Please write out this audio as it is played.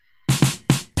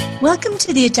Welcome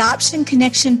to the Adoption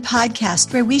Connection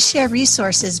podcast, where we share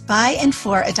resources by and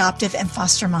for adoptive and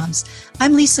foster moms.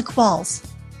 I'm Lisa Qualls.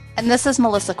 And this is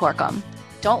Melissa Corkum.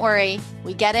 Don't worry,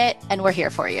 we get it, and we're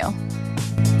here for you.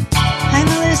 Hi,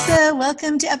 Melissa.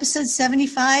 Welcome to episode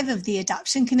 75 of the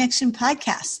Adoption Connection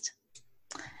podcast.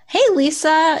 Hey,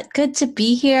 Lisa. Good to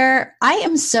be here. I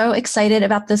am so excited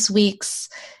about this week's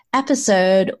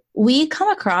episode. We come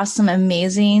across some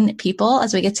amazing people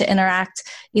as we get to interact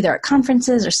either at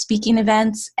conferences or speaking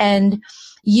events. And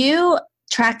you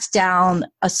tracked down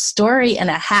a story and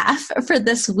a half for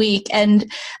this week. And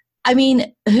I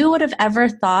mean, who would have ever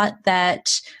thought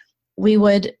that we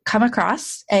would come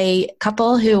across a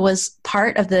couple who was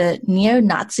part of the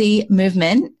neo-Nazi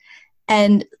movement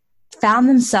and found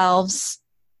themselves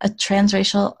a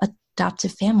transracial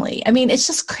adoptive family? I mean, it's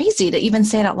just crazy to even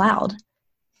say it out loud.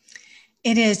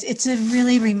 It is. It's a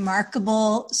really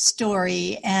remarkable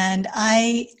story, and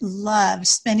I loved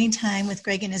spending time with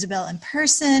Greg and Isabel in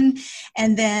person,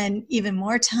 and then even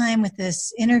more time with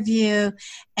this interview,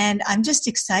 and I'm just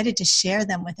excited to share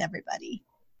them with everybody.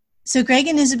 So Greg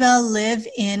and Isabel live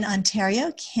in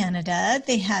Ontario, Canada.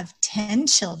 They have 10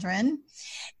 children,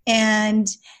 and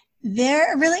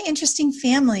they're a really interesting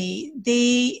family.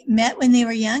 They met when they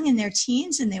were young in their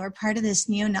teens, and they were part of this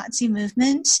neo-Nazi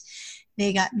movement.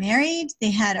 They got married,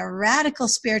 they had a radical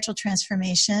spiritual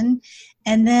transformation,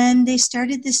 and then they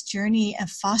started this journey of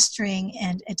fostering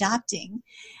and adopting.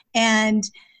 And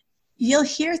you'll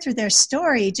hear through their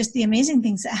story just the amazing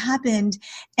things that happened.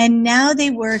 And now they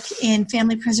work in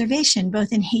family preservation,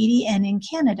 both in Haiti and in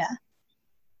Canada.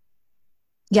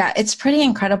 Yeah, it's pretty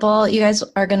incredible. You guys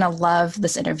are going to love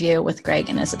this interview with Greg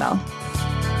and Isabel.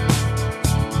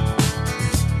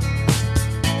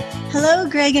 Hello,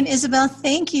 Greg and Isabel.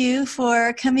 Thank you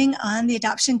for coming on the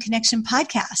Adoption Connection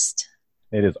podcast.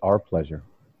 It is our pleasure.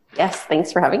 Yes,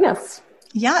 thanks for having us.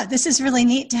 Yeah, this is really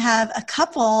neat to have a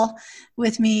couple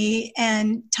with me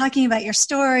and talking about your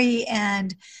story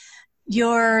and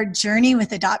your journey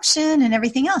with adoption and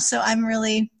everything else. So I'm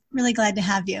really, really glad to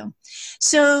have you.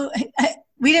 So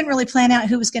we didn't really plan out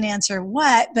who was going to answer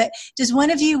what, but does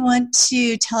one of you want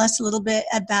to tell us a little bit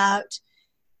about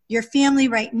your family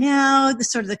right now, the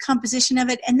sort of the composition of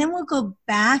it, and then we'll go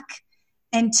back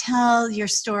and tell your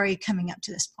story coming up to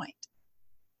this point.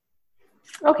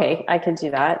 Okay, I can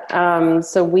do that.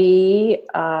 So we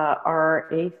are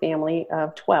a family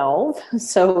of 12.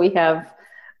 So we have,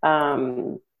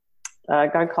 God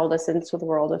called us into the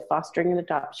world of fostering and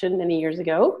adoption many years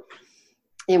ago.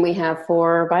 And we have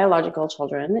 4 biological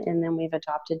children, and then we've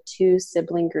adopted 2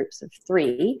 sibling groups of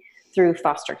 3 through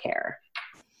foster care.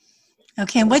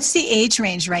 Okay, and what's the age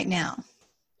range right now?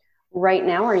 Right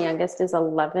now, our youngest is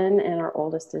 11 and our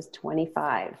oldest is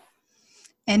 25.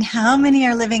 And how many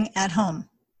are living at home?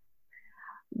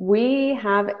 We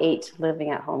have 8 living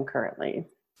at home currently.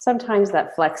 Sometimes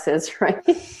that flexes, right?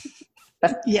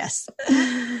 Yes.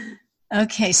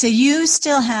 Okay, so you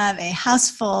still have a house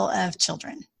full of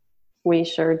children. We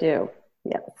sure do,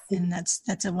 yes. And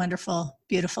that's a wonderful,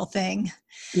 beautiful thing.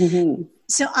 Mm-hmm.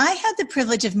 So I had the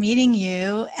privilege of meeting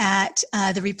you at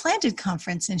the Replanted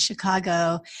Conference in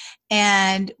Chicago,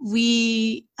 and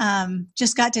we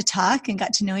just got to talk and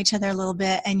got to know each other a little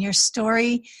bit, and your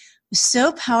story was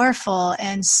so powerful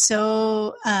and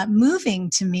so moving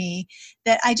to me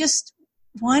that I just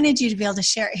wanted you to be able to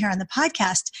share it here on the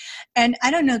podcast. And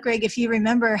I don't know, Greg, if you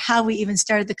remember how we even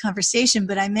started the conversation,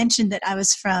 but I mentioned that I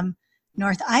was from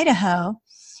North Idaho,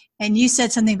 and you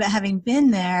said something about having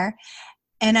been there.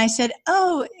 And I said,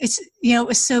 oh, it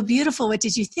was so beautiful. What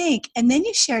did you think? And then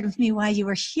you shared with me why you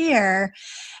were here.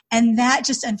 And that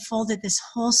just unfolded this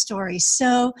whole story.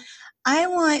 So I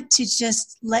want to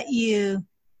just let you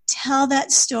tell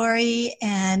that story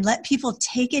and let people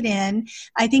take it in.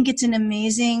 I think it's an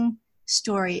amazing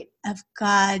story of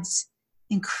God's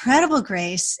incredible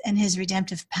grace and his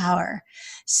redemptive power.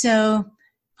 So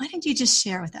why don't you just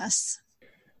share with us?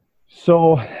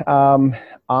 So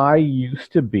I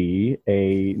used to be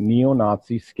a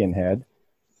neo-Nazi skinhead,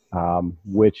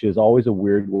 which is always a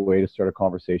weird way to start a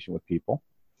conversation with people,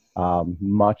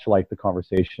 much like the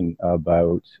conversation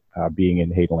about being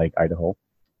in Hayden Lake, Idaho.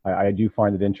 I do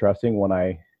find it interesting when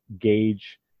I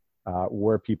gauge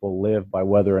where people live by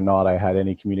whether or not I had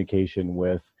any communication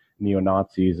with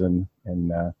neo-Nazis and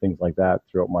things like that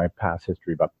throughout my past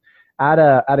history. But at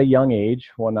a young age,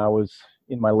 when I was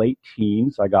in my late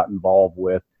teens, I got involved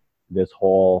with this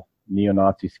whole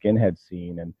neo-Nazi skinhead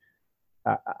scene. And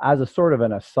as a sort of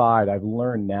an aside, I've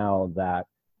learned now that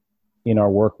in our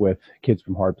work with kids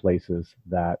from hard places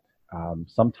that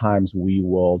sometimes we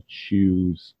will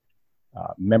choose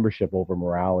membership over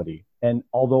morality. And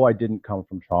although I didn't come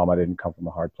from trauma, I didn't come from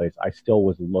a hard place, I still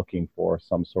was looking for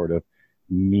some sort of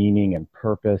meaning and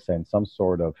purpose and some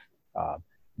sort of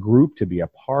group to be a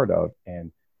part of.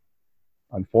 And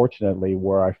unfortunately,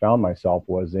 where I found myself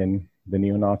was in the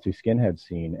neo-Nazi skinhead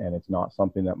scene. And it's not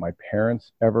something that my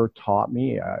parents ever taught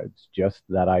me. It's just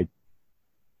that I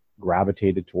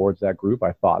gravitated towards that group.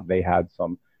 I thought they had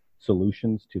some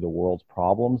solutions to the world's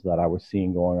problems that I was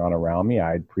seeing going on around me.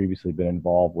 I had previously been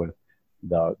involved with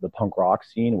the punk rock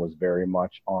scene, was very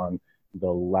much on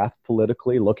the left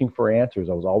politically, looking for answers.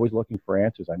 I was always looking for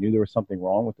answers. I knew there was something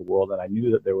wrong with the world, and I knew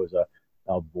that there was a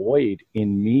void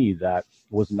in me that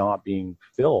was not being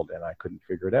filled, and I couldn't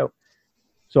figure it out.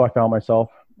 So I found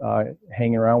myself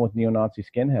hanging around with neo-Nazi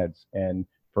skinheads. And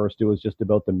first it was just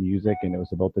about the music, and it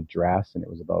was about the dress, and it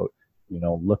was about,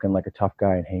 looking like a tough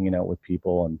guy and hanging out with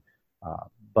people. And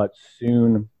but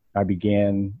soon I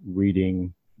began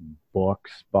reading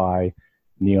books by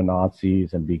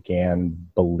neo-Nazis and began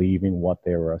believing what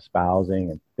they were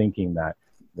espousing and thinking that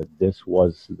this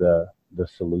was the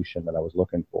solution that I was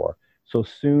looking for. So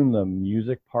soon the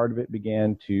music part of it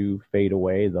began to fade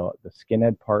away, the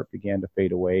skinhead part began to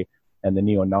fade away, and the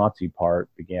neo-Nazi part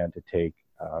began to take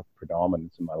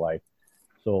predominance in my life.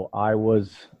 So I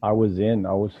was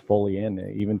fully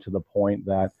in, even to the point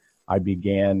that I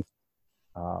began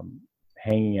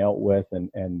hanging out with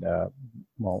and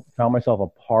found myself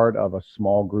a part of a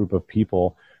small group of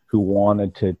people who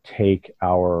wanted to take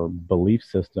our belief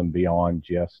system beyond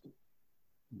just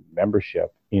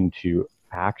membership into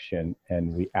action.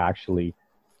 And we actually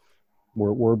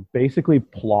we're basically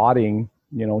plotting,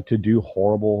 to do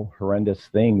horrible, horrendous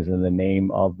things in the name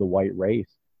of the white race.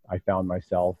 I found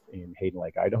myself in Hayden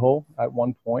Lake, Idaho at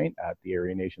one point at the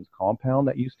Aryan Nations compound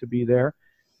that used to be there.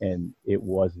 And it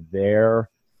was there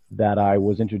that I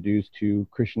was introduced to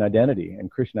Christian identity. And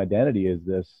Christian identity is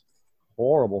this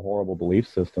horrible, horrible belief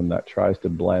system that tries to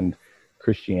blend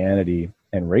Christianity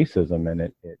and racism. And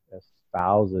it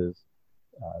espouses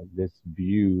this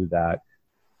view that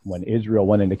when Israel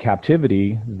went into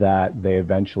captivity, that they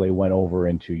eventually went over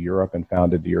into Europe and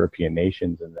founded the European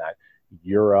nations, and that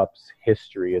Europe's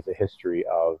history is a history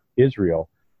of Israel.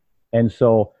 And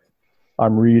so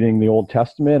I'm reading the Old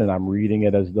Testament, and I'm reading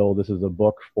it as though this is a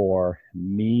book for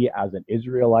me as an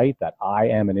Israelite, that I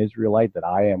am an Israelite, that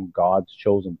I am God's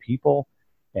chosen people,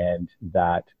 and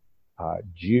that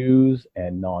Jews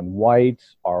and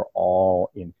non-whites are all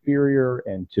inferior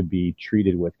and to be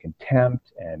treated with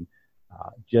contempt, and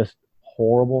just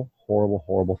horrible, horrible,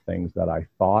 horrible things that I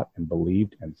thought and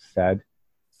believed and said.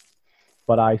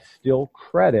 But I still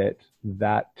credit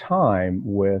that time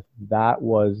with that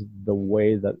was the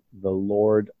way that the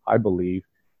Lord, I believe,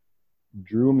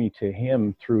 drew me to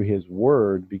him through his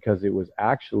word, because it was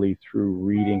actually through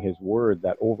reading his word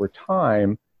that over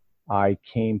time I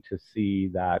came to see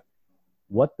that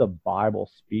what the Bible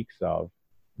speaks of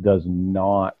does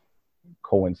not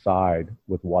coincide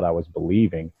with what I was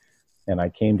believing. And I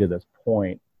came to this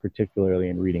point, particularly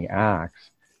in reading Acts,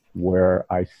 where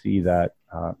I see that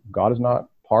God is not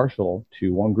partial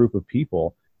to one group of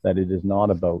people, that it is not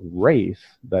about race,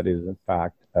 that is in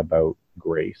fact about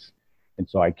grace. And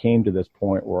so I came to this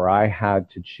point where I had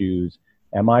to choose,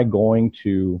 am I going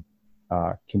to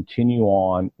continue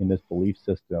on in this belief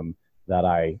system that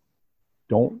I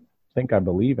don't think I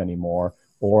believe anymore,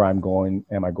 or am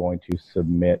I going to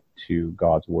submit to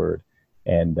God's word?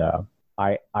 And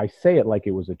I say it like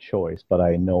it was a choice, but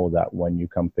I know that when you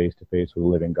come face to face with a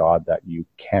living God, that you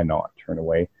cannot turn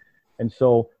away. And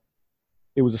so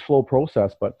it was a slow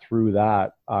process, but through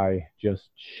that, I just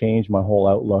changed my whole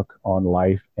outlook on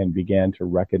life and began to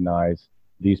recognize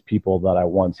these people that I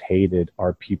once hated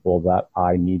are people that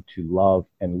I need to love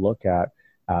and look at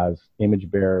as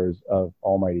image bearers of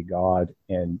Almighty God,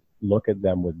 and look at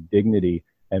them with dignity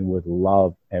and with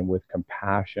love and with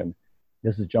compassion.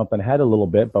 This is jumping ahead a little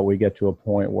bit, but we get to a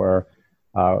point where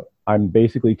I'm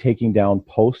basically taking down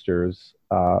posters,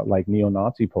 like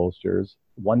neo-Nazi posters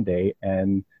one day,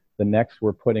 and the next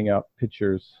we're putting up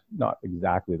pictures, not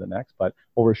exactly the next, but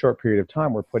over a short period of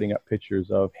time, we're putting up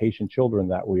pictures of Haitian children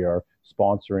that we are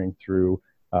sponsoring through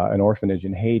an orphanage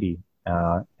in Haiti.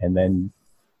 And then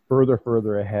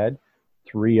further ahead,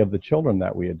 3 of the children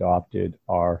that we adopted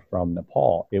are from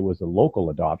Nepal. It was a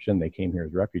local adoption. They came here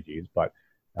as refugees, but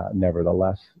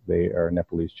nevertheless, they are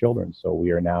Nepalese children. So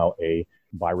we are now a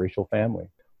biracial family.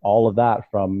 All of that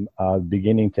from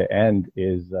beginning to end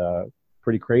is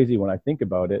pretty crazy when I think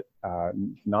about it.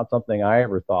 Not something I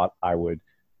ever thought I would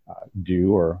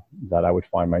do, or that I would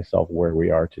find myself where we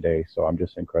are today. So I'm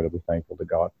just incredibly thankful to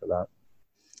God for that.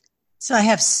 So I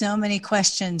have so many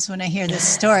questions when I hear this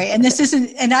story, and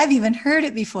and I've even heard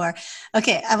it before.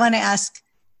 Okay, I want to ask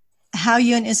how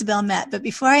you and Isabel met, but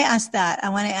before I ask that, I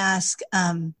want to ask,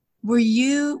 when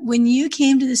you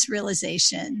came to this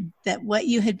realization that what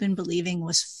you had been believing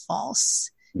was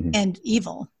false and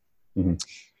evil,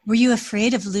 were you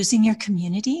afraid of losing your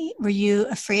community? Were you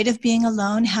afraid of being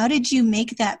alone? How did you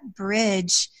make that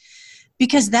bridge?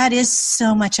 Because that is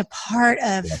so much a part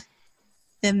of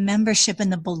the membership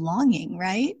and the belonging,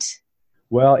 right?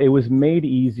 Well, it was made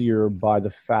easier by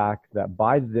the fact that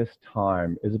by this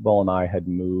time, Isabel and I had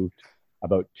moved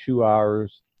about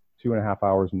 2.5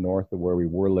 hours north of where we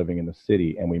were living in the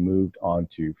city, and we moved on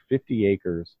to 50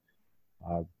 acres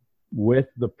with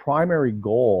the primary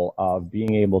goal of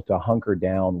being able to hunker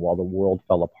down while the world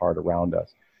fell apart around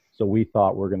us. So we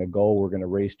thought we're going to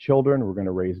raise children, we're going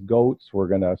to raise goats, we're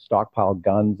going to stockpile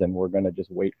guns, and we're going to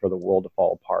just wait for the world to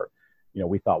fall apart.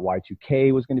 We thought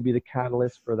Y2K was going to be the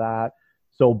catalyst for that.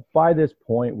 So by this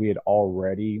point, we had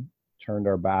already turned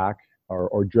our back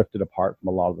or drifted apart from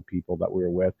a lot of the people that we were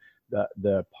with.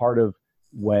 The part of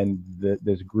when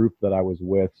this group that I was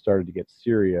with started to get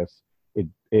serious,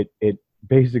 it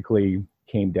basically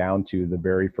came down to the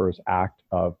very first act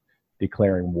of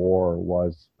declaring war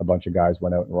was a bunch of guys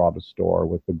went out and robbed a store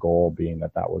with the goal being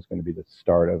that was going to be the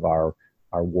start of our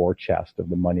war chest of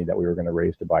the money that we were going to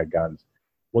raise to buy guns.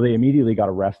 Well, they immediately got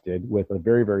arrested with a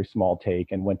very, very small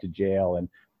take and went to jail. And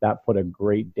that put a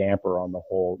great damper on the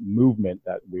whole movement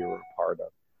that we were a part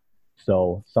of.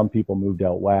 So some people moved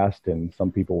out west and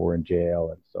some people were in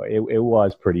jail. And so it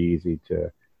was pretty easy to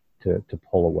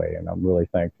pull away. And I'm really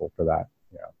thankful for that.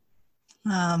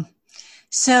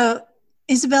 So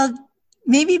Isabel,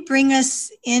 maybe bring us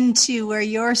into where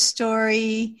your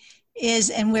story is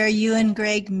and where you and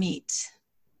Greg meet.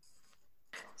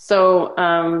 So,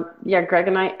 Greg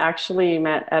and I actually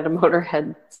met at a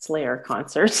Motorhead Slayer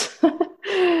concert.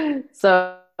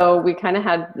 So we kind of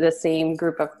had the same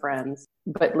group of friends,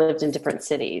 but lived in different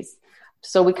cities.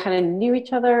 So we kind of knew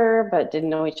each other, but didn't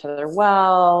know each other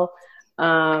well.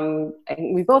 And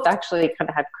we both actually kind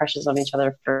of had crushes on each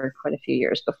other for quite a few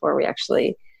years before we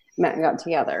actually met and got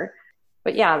together.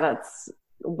 But yeah, that's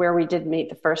where we did meet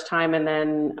the first time. And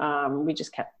then we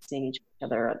just kept seeing each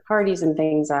other at parties and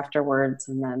things afterwards.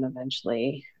 And then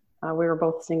eventually we were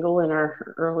both single in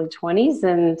our early 20s,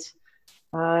 and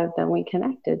then we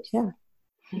connected. Yeah.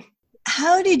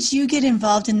 How did you get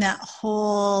involved in that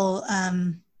whole, I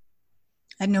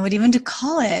don't know what even to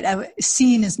call it.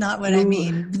 Scene is not what I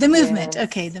mean. The movement. Yes.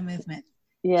 Okay, the movement.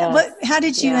 Yeah. How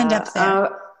did you end up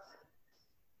there?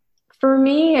 For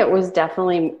me, it was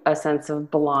definitely a sense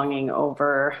of belonging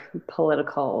over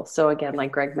political. So again,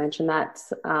 like Greg mentioned, that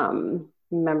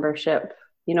membership,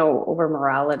 over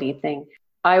morality thing.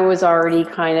 I was already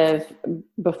kind of,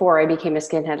 before I became a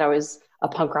skinhead, I was a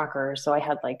punk rocker. So I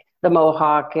had like the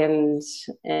mohawk and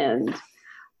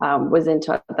was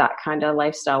into that kind of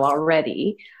lifestyle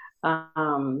already.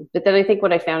 But then I think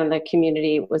what I found in the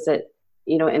community was that,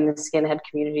 in the skinhead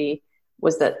community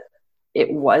was that it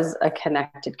was a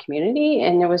connected community,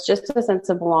 and there was just a sense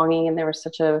of belonging, and there was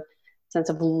such a sense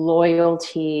of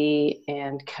loyalty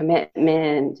and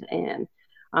commitment and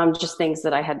just things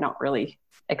that I had not really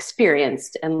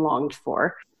experienced and longed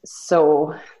for.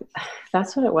 So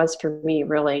that's what it was for me,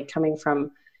 really, coming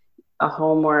from a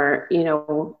home where,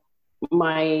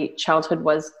 my childhood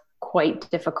was quite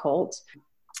difficult.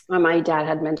 My dad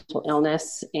had mental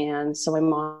illness, and so my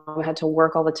mom had to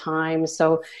work all the time.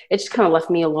 So it just kind of left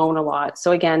me alone a lot.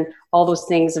 So again, all those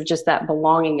things of just that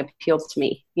belonging appealed to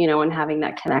me, and having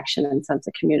that connection and sense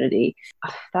of community.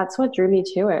 That's what drew me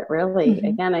to it, really. Mm-hmm.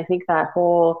 Again, I think that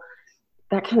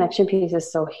connection piece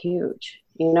is so huge,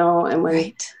 and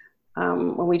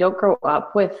when we don't grow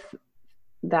up with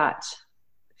that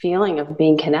feeling of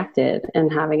being connected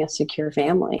and having a secure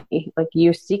family, like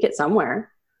you seek it somewhere.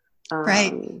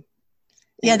 Right.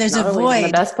 Yeah, there's a void. In the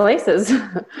best places.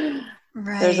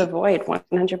 Right. There's a void,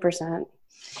 100%.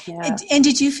 Yeah. And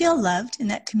did you feel loved in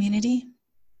that community?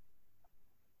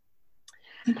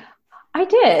 I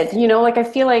did. I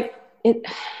feel like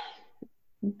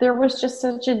there was just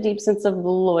such a deep sense of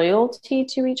loyalty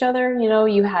to each other.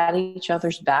 You had each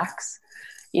other's backs.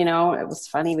 It was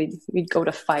funny. We'd go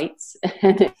to fights,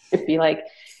 and it'd be like,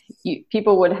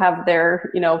 people would have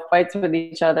their, fights with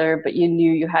each other, but you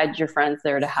knew you had your friends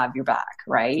there to have your back,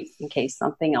 right? In case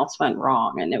something else went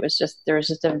wrong. And there was just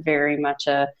a very much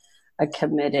a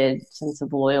committed sense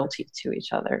of loyalty to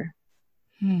each other.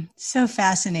 So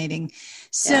fascinating.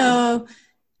 So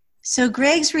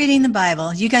Greg's reading the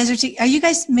Bible. You guys are you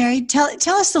guys married? Tell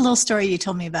us the little story you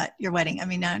told me about your wedding. I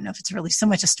mean, I don't know if it's really so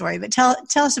much a story, but tell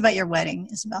us about your wedding,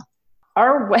 Isabel.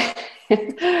 our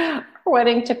our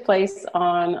wedding took place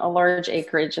on a large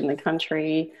acreage in the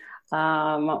country,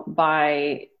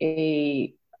 by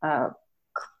a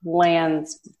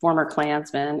former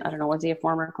Klansman. I don't know, was he a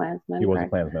former Klansman? He was a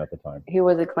Klansman at the time. He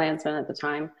was a Klansman at the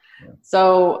time. Yeah.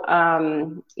 So,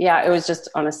 it was just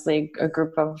honestly a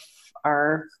group of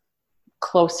our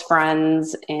close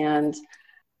friends and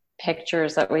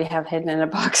pictures that we have hidden in a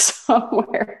box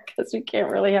somewhere, because we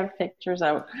can't really have pictures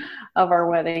out of our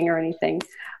wedding or anything.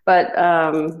 But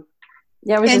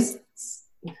it was just.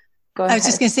 Go ahead. I was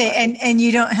just going to say, and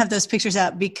you don't have those pictures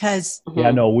out because.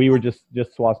 Yeah, no, we were just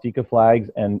swastika flags,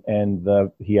 and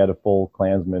he had a full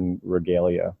Klansman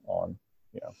regalia on.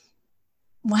 Yeah.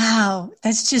 Wow,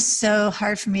 that's just so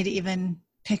hard for me to even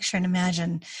picture and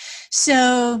imagine.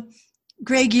 So,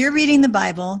 Greg, you're reading the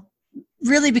Bible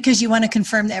really because you want to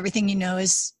confirm that everything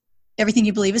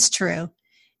you believe is true,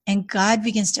 and God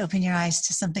begins to open your eyes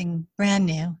to something brand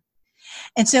new.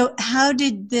 And so, how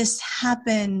did this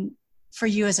happen for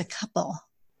you as a couple?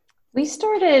 We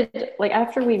started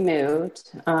after we moved,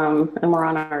 and we're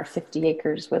on our 50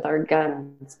 acres with our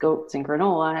guns, goats, and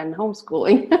granola and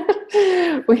homeschooling.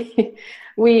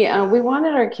 we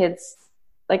wanted our kids,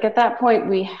 at that point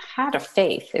we had a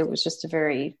faith. It was just a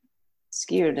very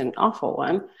skewed and awful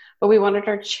one, but we wanted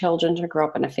our children to grow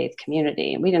up in a faith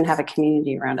community. We didn't have a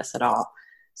community around us at all.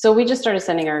 So we just started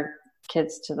sending our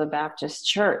kids to the Baptist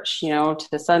church, to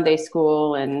the Sunday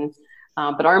school, and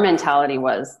but our mentality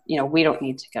was, we don't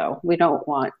need to go. We don't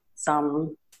want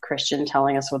some Christian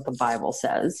telling us what the Bible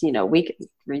says. We can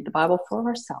read the Bible for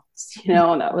ourselves,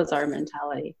 and that was our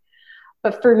mentality.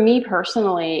 But for me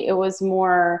personally, it was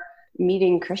more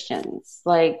meeting Christians.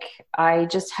 I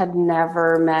just had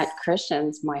never met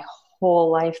Christians my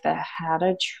whole life that had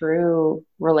a true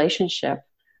relationship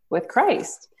with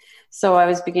Christ. So I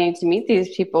was beginning to meet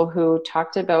these people who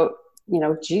talked about,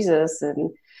 Jesus,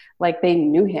 and they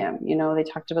knew him, they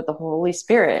talked about the Holy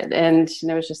Spirit, and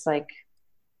it was just like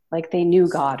they knew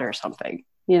God or something,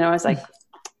 I was like,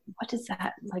 what is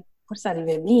that? What does that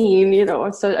even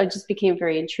mean? So I just became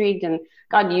very intrigued, and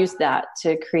God used that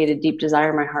to create a deep desire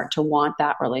in my heart to want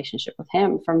that relationship with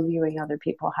him from viewing other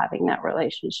people having that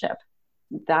relationship.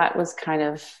 That was kind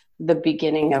of the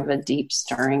beginning of a deep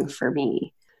stirring for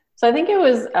me. So I think it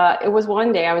was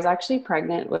one day I was actually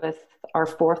pregnant with our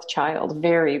fourth child,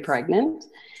 very pregnant.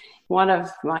 One of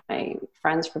my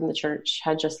friends from the church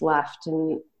had just left,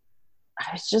 and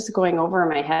I was just going over in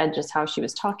my head just how she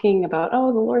was talking about,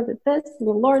 oh, the Lord did this and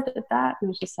the Lord did that. And I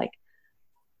was just like,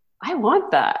 I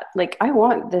want that. I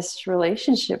want this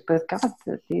relationship with God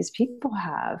that these people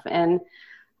have. And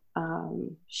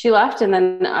she left, and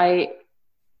then I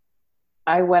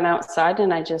went outside,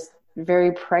 and I just,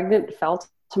 very pregnant, fell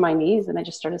to my knees, and I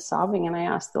just started sobbing, and I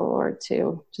asked the Lord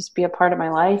to just be a part of my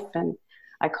life. And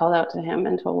I called out to him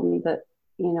and told him that,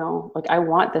 I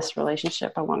want this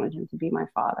relationship. I wanted him to be my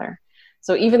father.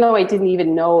 So even though I didn't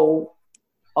even know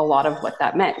a lot of what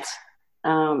that meant,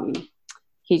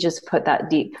 he just put that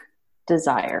deep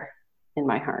desire in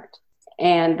my heart.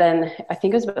 And then I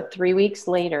think it was about 3 weeks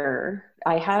later,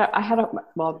 my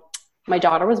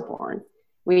daughter was born.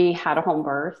 We had a home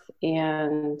birth,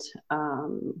 and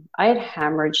I had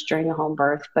hemorrhage during the home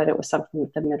birth, but it was something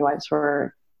that the midwives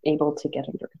were able to get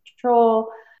under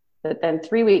control. But then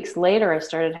 3 weeks later, I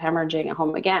started hemorrhaging at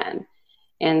home again.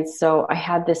 And so I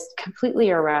had this completely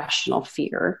irrational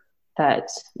fear that,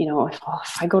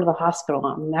 if I go to the hospital,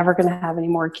 I'm never going to have any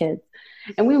more kids.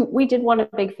 And we did want a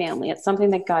big family. It's something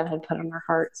that God had put on our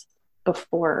hearts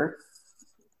before,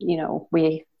 we knew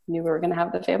we were going to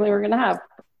have the family we were going to have.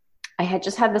 I had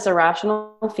just had this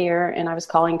irrational fear, and I was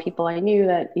calling people I knew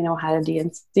that, had a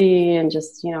DNC, and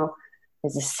just,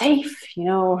 is this safe?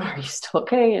 Are you still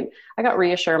okay? And I got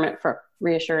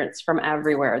reassurance from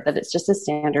everywhere that it's just a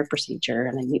standard procedure,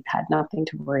 and I had nothing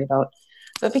to worry about.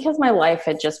 But because my life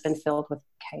had just been filled with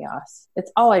chaos,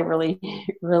 it's all I really,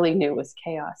 really knew was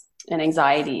chaos and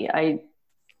anxiety.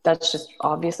 That's just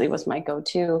obviously was my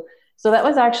go-to. So that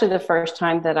was actually the first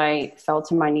time that I fell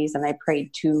to my knees and I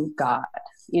prayed to God,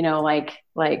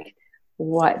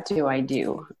 what do?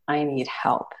 I need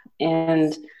help.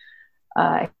 And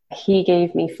he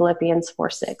gave me Philippians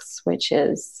 4:6, which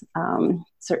is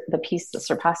the peace that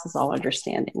surpasses all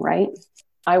understanding, right?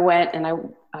 I went and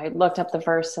I looked up the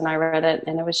verse and I read it,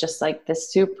 and it was just like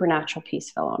this supernatural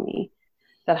peace fell on me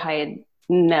that I had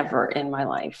never in my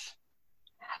life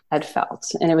had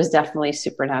felt. And it was definitely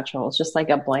supernatural. It's just like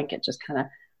a blanket just kind of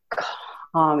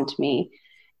calmed me.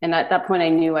 And at that point I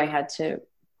knew I had to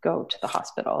go to the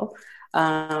hospital,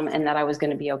 and that I was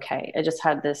going to be okay. I just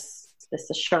had this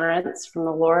assurance from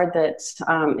the Lord that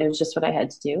it was just what I had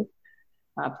to do.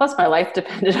 Plus my life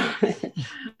depended on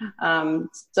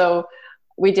it. So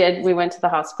we went to the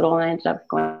hospital, and I ended up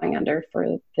going under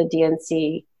for the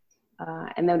DNC.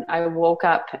 And then I woke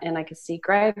up and I could see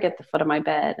Greg at the foot of my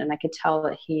bed, and I could tell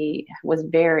that he was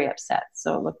very upset.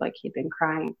 So it looked like he'd been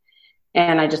crying.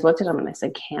 And I just looked at him and I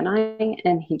said, "Can I?"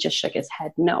 And he just shook his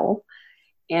head, no.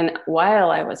 And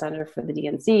while I was under for the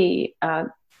DNC,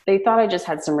 they thought I just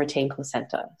had some retained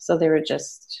placenta. So they were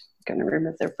just going to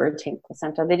remove their retained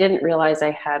placenta. They didn't realize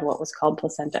I had what was called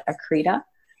placenta accreta.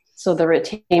 So the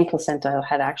retained placenta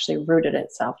had actually rooted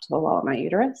itself to the wall of my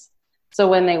uterus. So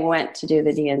when they went to do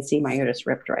the DNC, my uterus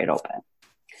ripped right open.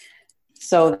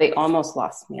 So they almost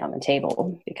lost me on the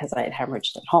table because I had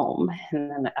hemorrhaged at home, and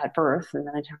then at birth, and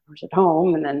then I hemorrhaged at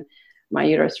home, and then my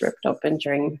uterus ripped open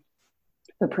during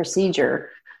the procedure.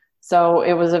 So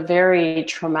it was a very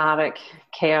traumatic,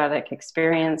 chaotic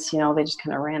experience. You know, they just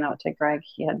kind of ran out to Greg.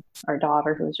 He had our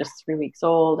daughter who was just 3 weeks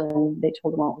old, and they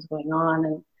told him what was going on.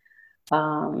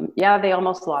 And they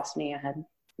almost lost me.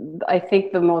 I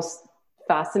think the most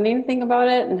fascinating thing about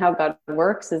it and how God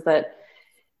works is that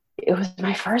it was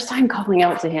my first time calling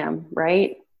out to him,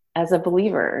 right, as a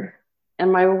believer.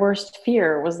 And my worst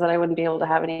fear was that I wouldn't be able to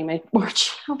have any more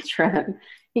children.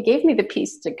 He gave me the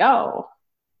peace to go.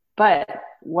 But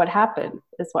what happened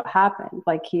is what happened.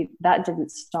 Like that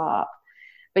didn't stop.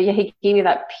 But yeah, he gave me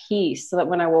that peace so that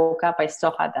when I woke up, I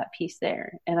still had that peace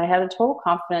there. And I had a total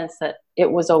confidence that it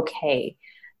was okay,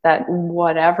 that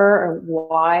whatever or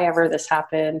why ever this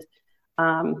happened,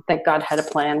 that God had a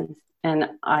plan. And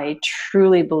I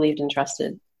truly believed and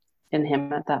trusted in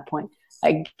him at that point.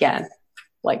 Again,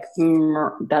 like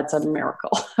that's a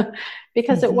miracle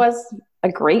because it was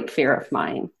a great fear of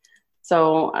mine.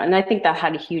 So, and I think that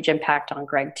had a huge impact on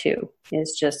Greg too,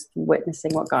 is just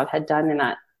witnessing what God had done in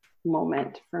that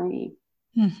moment for me.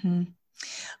 Mm-hmm.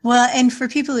 Well, and for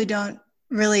people who don't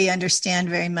really understand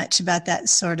very much about that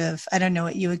sort of, I don't know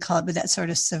what you would call it, but that sort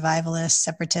of survivalist,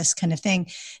 separatist kind of thing,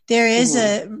 there is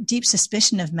a deep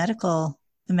suspicion of the medical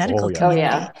community. Oh,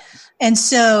 yeah. And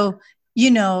so,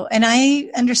 you know, and I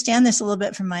understand this a little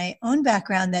bit from my own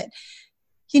background that,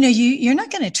 you know, you're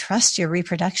not going to trust your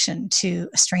reproduction to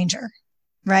a stranger,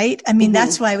 right? I mean,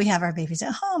 that's why we have our babies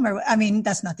at home, or, I mean,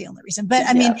 that's not the only reason, but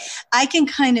I mean, I can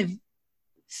kind of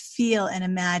feel and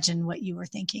imagine what you were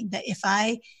thinking, that if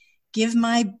I give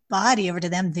my body over to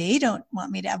them, they don't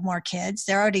want me to have more kids.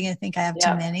 They're already going to think I have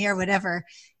too many or whatever.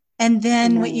 And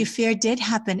then what you feared did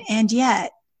happen. And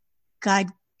yet God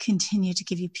continued to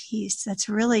give you peace. That's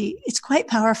really, it's quite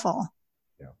powerful.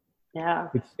 Yeah.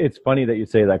 It's funny that you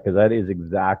say that, because that is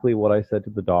exactly what I said to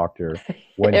the doctor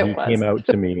when he came out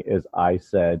to me. Is I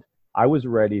said I was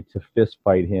ready to fist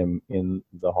fight him in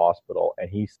the hospital, and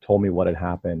he told me what had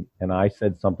happened, and I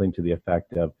said something to the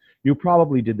effect of, "You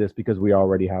probably did this because we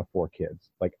already have 4 kids."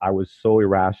 Like, I was so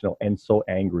irrational and so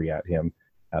angry at him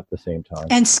at the same time,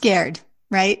 and scared,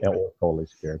 right? And we're totally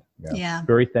scared. Yeah.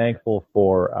 Very thankful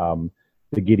for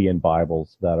the Gideon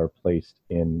Bibles that are placed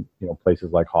in, you know,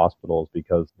 places like hospitals,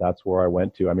 because that's where I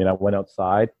went to. I mean, I went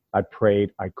outside, I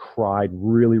prayed, I cried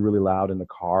really, really loud in the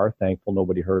car, thankful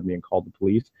nobody heard me, and called the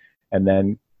police. And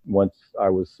then once I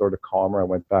was sort of calmer, I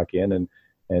went back in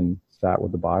and sat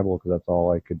with the Bible, because that's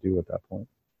all I could do at that point.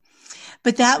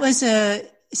 But that was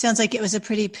sounds like it was a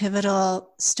pretty pivotal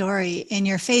story in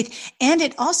your faith. And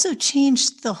it also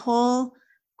changed the whole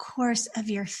course of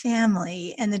your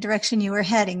family and the direction you were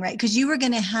heading, right? Because you were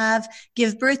going to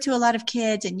give birth to a lot of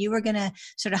kids, and you were going to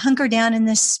sort of hunker down in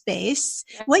this space.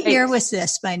 What year was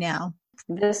this by now?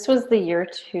 This was the year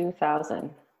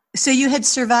 2000. So you had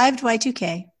survived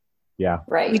Y2K. Yeah.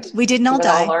 Right. We didn't all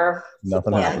die.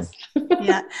 Nothing happened.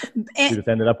 Yeah. We just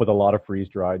ended up with a lot of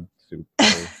freeze-dried soup.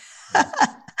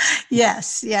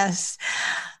 Yes.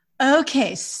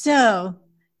 Okay. So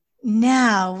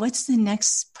now what's the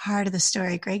next part of the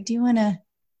story? Greg, do you want to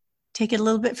take it a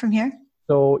little bit from here?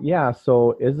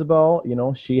 So Isabel, you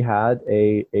know, she had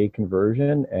a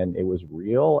conversion, and it was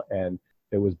real, and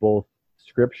it was both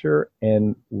scripture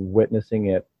and witnessing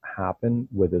it happen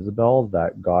with Isabel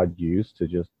that God used to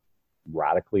just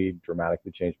radically,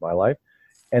 dramatically change my life.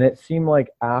 And it seemed like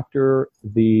after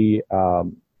the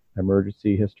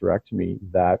emergency hysterectomy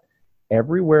that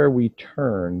everywhere we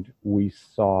turned, we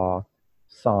saw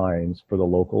signs for the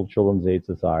local Children's Aid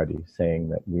Society saying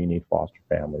that we need foster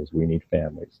families, we need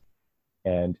families.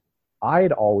 And I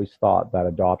had always thought that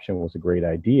adoption was a great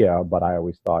idea, but I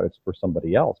always thought it's for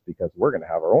somebody else because we're going to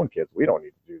have our own kids. We don't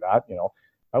need to do that. You know,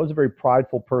 I was a very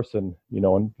prideful person, you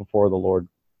know, and before the Lord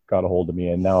got a hold of me,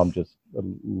 and now I'm just a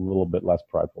little bit less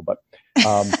prideful, but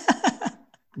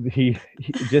he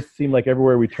just seemed like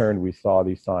everywhere we turned, we saw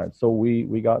these signs. So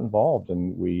we got involved,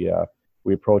 and we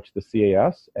we approached the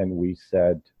CAS and we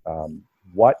said,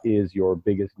 what is your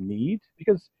biggest need?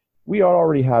 Because we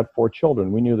already had 4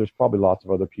 children. We knew there's probably lots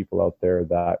of other people out there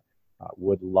that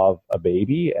would love a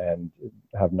baby and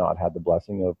have not had the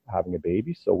blessing of having a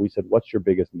baby. So we said, what's your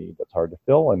biggest need that's hard to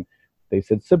fill? And they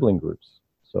said sibling groups.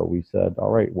 So we said, all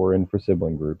right, we're in for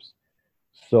sibling groups.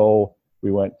 So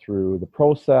we went through the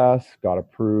process, got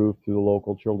approved through the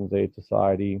local Children's Aid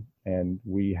Society, and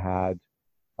we had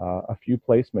a few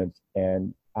placements.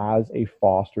 And as a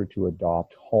foster to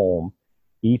adopt home,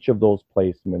 each of those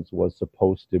placements was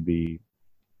supposed to be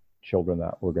children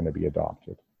that were going to be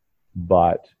adopted.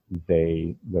 But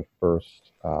the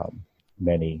first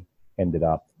many ended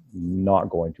up not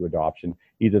going to adoption.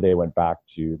 Either they went back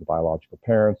to the biological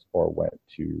parents or went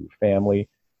to family.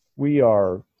 We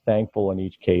are thankful in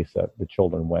each case that the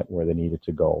children went where they needed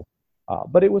to go.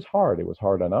 But it was hard. It was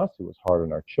hard on us. It was hard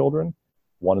on our children.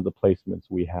 One of the placements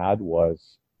we had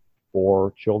was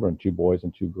 4 children, 2 boys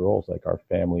and 2 girls. Like, our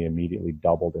family immediately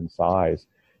doubled in size.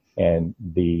 And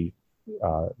the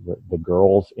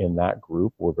girls in that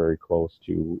group were very close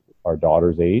to our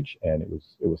daughter's age, and it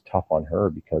was tough on her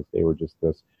because they were just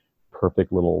this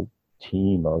perfect little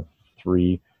team of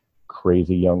 3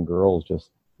 crazy young girls just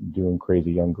doing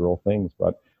crazy young girl things.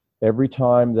 But every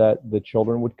time that the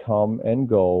children would come and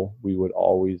go, we would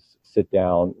always sit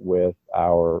down with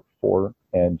our 4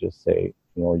 and just say,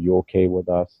 are you okay with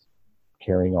us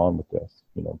carrying on with this?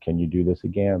 Can you do this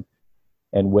again?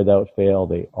 And without fail,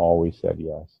 they always said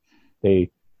yes.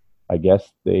 I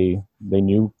guess they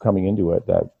knew coming into it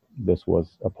that this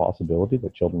was a possibility,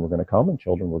 that children were going to come and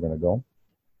children were going to go.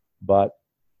 But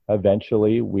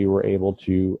eventually we were able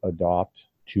to adopt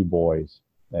 2 boys,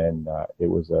 and it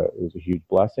was a huge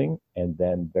blessing. And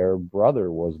then their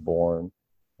brother was born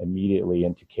immediately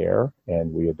into care,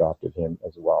 and we adopted him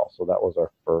as well. So that was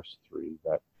our first 3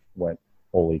 that went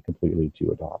fully, completely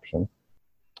to adoption.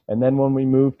 And then when we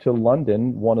moved to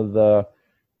London, one of the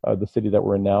city that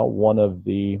we're in now, one of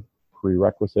the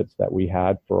prerequisites that we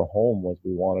had for a home was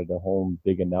we wanted a home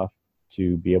big enough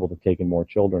to be able to take in more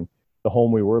children. The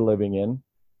home we were living in,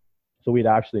 so we'd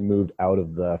actually moved out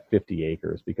of the 50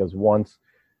 acres because once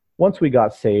we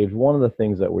got saved, one of the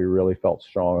things that we really felt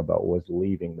strong about was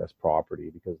leaving this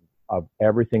property because of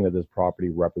everything that this property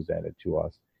represented to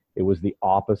us. It was the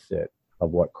opposite of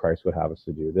what Christ would have us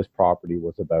to do. This property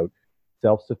was about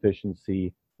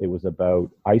self-sufficiency. It was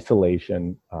about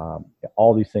isolation,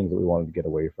 all these things that we wanted to get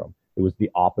away from. It was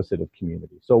the opposite of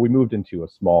community. So we moved into a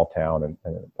small town, and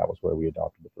that was where we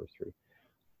adopted the first 3.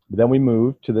 But then we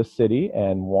moved to the city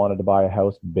and wanted to buy a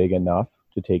house big enough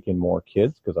to take in more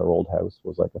kids because our old house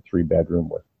was like a 3-bedroom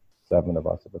with 7 of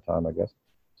us at the time, I guess.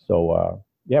 So,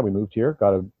 we moved here,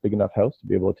 got a big enough house to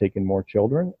be able to take in more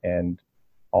children, and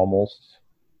almost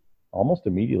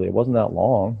immediately, it wasn't that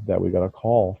long that we got a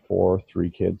call for 3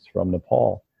 kids from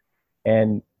Nepal.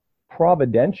 And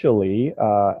providentially,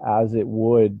 as it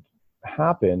would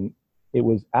happen, it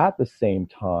was at the same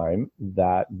time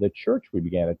that the church we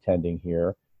began attending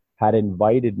here had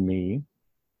invited me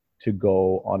to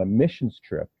go on a missions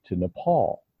trip to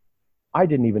Nepal. I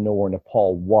didn't even know where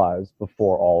Nepal was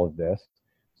before all of this.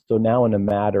 So now in a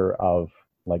matter of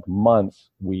like months,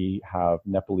 we have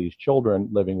Nepalese children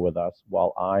living with us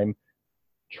while I'm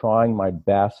trying my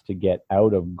best to get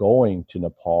out of going to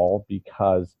Nepal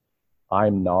because I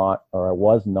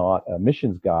was not a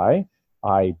missions guy.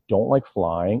 I don't like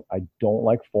flying. I don't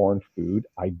like foreign food.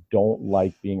 I don't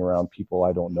like being around people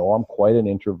I don't know. I'm quite an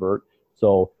introvert.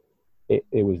 So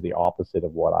it was the opposite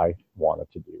of what I wanted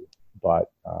to do.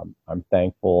 But I'm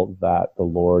thankful that the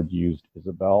Lord used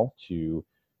Isabel to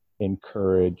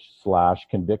encourage /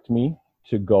 convict me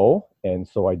to go. And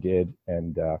so I did.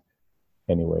 And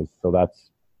anyways, so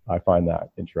I find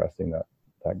that interesting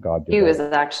that God did. He was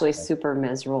actually super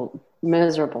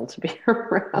miserable to be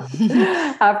around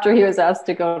after he was asked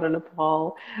to go to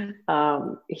Nepal.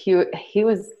 He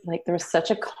was like, there was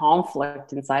such a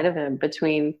conflict inside of him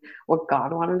between what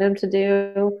God wanted him to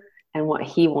do and what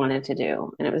he wanted to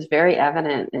do. And it was very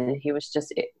evident. And he was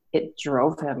just, it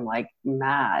drove him like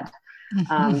mad.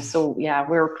 So yeah,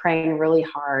 we were praying really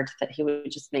hard that he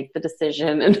would just make the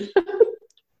decision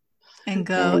and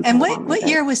go. And what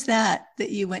year was that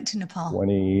you went to Nepal?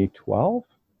 2012.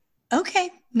 Okay.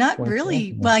 Not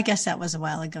really. Well, I guess that was a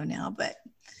while ago now, but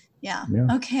yeah.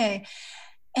 Okay.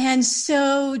 And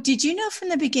so did you know from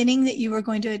the beginning that you were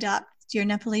going to adopt your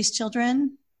Nepalese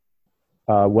children?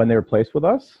 When they were placed with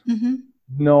us? Mm-hmm.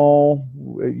 No,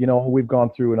 we've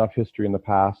gone through enough history in the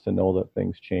past to know that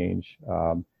things change.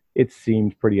 It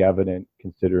seemed pretty evident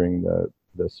considering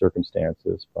the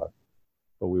circumstances, but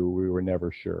we were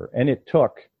never sure. And it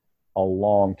took a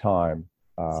long time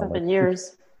like 7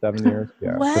 years. 7 years.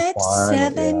 Yeah. What?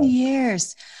 7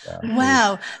 years? Yeah.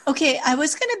 Wow. Okay. I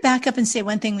was going to back up and say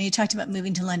one thing when you talked about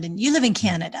moving to London. You live in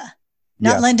Canada,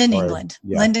 not Yes, London, sorry. England.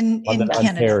 Yeah. London in Canada.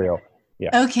 Ontario.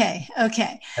 Yeah. Okay.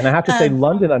 Okay. And I have to say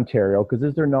London, Ontario, because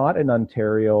is there not an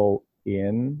Ontario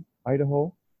in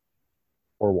Idaho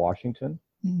or Washington?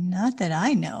 Not that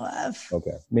I know of.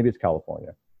 Okay. Maybe it's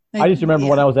California. I just remember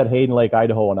when I was at Hayden Lake,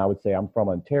 Idaho, and I would say I'm from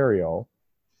Ontario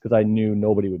because I knew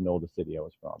nobody would know the city I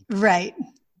was from. Right.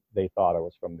 They thought I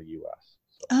was from the U.S.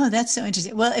 So. Oh, that's so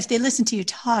interesting. Well, if they listen to you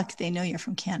talk, they know you're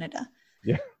from Canada.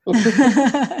 Yeah.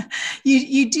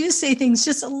 you do say things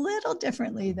just a little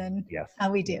differently than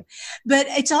how we do. But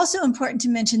it's also important to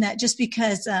mention that just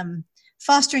because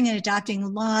fostering and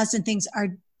adopting laws and things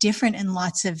are different in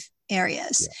lots of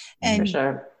areas. Yeah. And,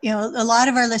 sure. A lot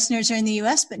of our listeners are in the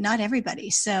U.S., but not everybody.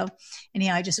 So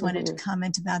anyhow, I just wanted to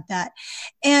comment about that.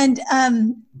 And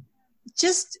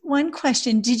just one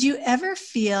question. Did you ever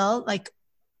feel like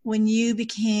when you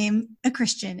became a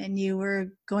Christian and you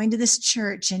were going to this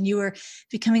church and you were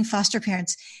becoming foster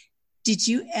parents, did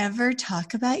you ever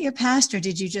talk about your past, or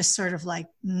did you just sort of like,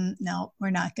 no,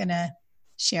 we're not going to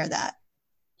share that?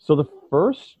 So the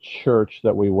first church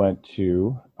that we went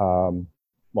to,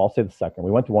 I'll say the second.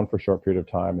 We went to one for a short period of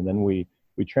time, and then we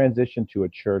transitioned to a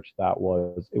church it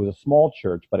was a small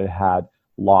church, but it had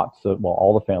lots of,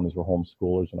 all the families were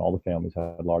homeschoolers and all the families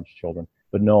had large children.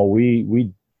 But no,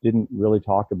 we didn't really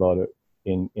talk about it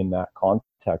in that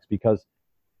context because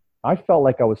I felt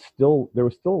like there was still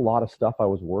a lot of stuff I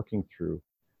was working through.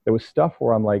 There was stuff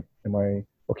where I'm like, am I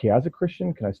okay as a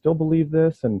Christian? Can I still believe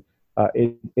this? And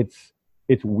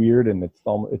it's weird and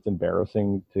it's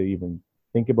embarrassing to even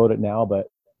think about it now, but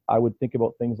I would think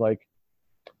about things like,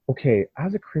 okay,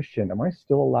 as a Christian, am I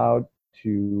still allowed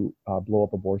to blow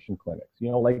up abortion clinics?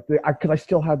 Because I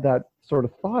still had that sort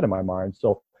of thought in my mind.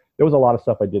 So there was a lot of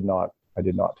stuff I did not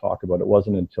talk about. It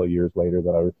wasn't until years later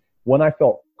that when I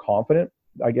felt confident,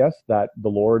 I guess, that the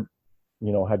Lord,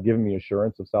 had given me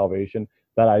assurance of salvation,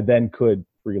 that I then could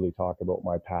freely talk about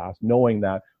my past, knowing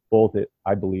that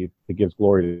I believe it gives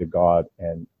glory to God,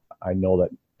 and I know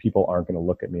that people aren't going to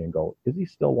look at me and go, is he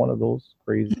still one of those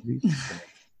crazies?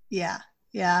 Yeah.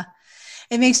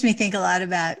 It makes me think a lot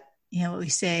about, what we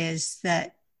say is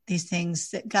that these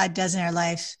things that God does in our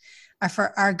life are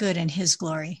for our good and his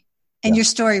glory. And your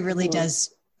story really does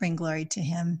bring glory to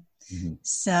him. Mm-hmm.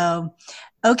 So,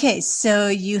 okay. So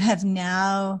you have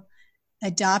now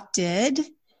adopted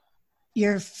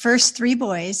your first 3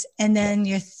 boys and then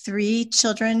your 3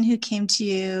 children who came to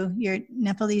you, your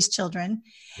Nepalese children.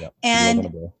 Yeah.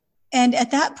 And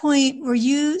at that point, were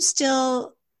you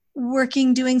still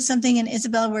working, doing something? And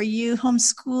Isabel, were you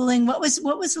homeschooling? What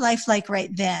was life like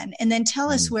right then? And then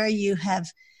tell us where you have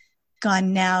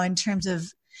gone now in terms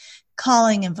of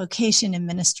calling and vocation and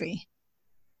ministry.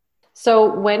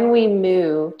 So when we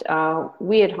moved,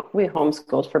 we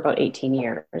homeschooled for about 18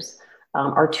 years.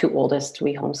 Our 2 oldest,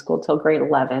 we homeschooled till grade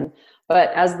 11.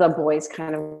 But as the boys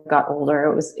kind of got older,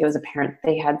 it was apparent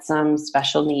they had some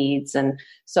special needs. And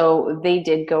so they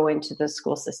did go into the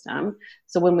school system.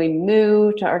 So when we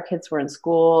moved, our kids were in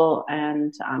school.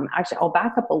 And actually, I'll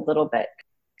back up a little bit.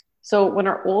 So when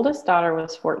our oldest daughter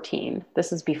was 14,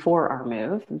 this is before our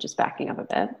move, I'm just backing up a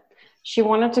bit, she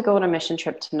wanted to go on a mission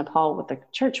trip to Nepal with the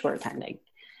church we're attending.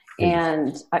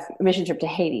 And mission trip to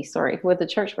Haiti, with the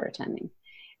church we're attending.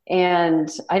 And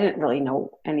I didn't really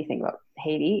know anything about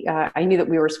Haiti. I knew that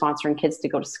we were sponsoring kids to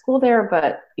go to school there,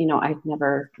 but, I'd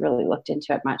never really looked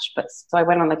into it much. But so I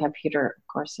went on the computer, of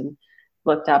course, and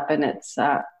looked up, and it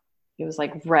was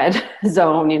like red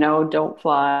zone, don't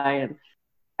fly. And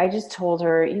I just told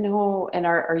her, and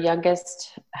our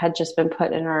youngest had just been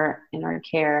put in our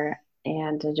care,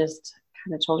 and I just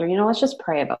kind of told her, let's just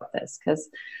pray about this, because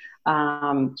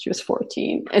she was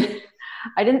 14. And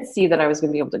I didn't see that I was going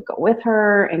to be able to go with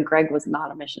her. And Greg was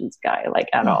not a missions guy,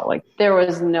 at all. There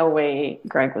was no way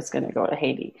Greg was going to go to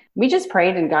Haiti. We just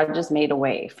prayed, and God just made a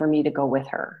way for me to go with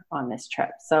her on this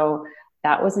trip. So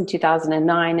that was in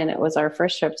 2009, and it was our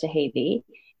first trip to Haiti.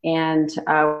 And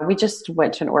we just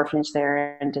went to an orphanage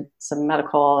there and did some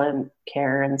medical and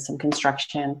care and some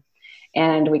construction.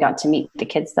 And we got to meet the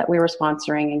kids that we were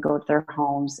sponsoring and go to their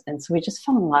homes. And so we just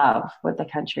fell in love with the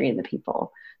country and the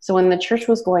people. So when the church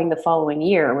was going the following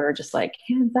year, we were just like,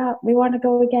 hands up, we want to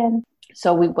go again.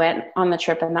 So we went on the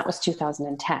trip, and that was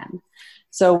 2010.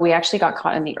 So we actually got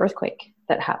caught in the earthquake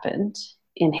that happened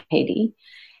in Haiti.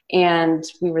 And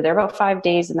we were there about 5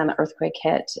 days, and then the earthquake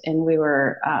hit, and we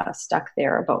were stuck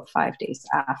there about 5 days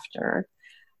after.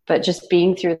 But just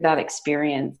being through that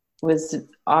experience was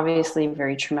obviously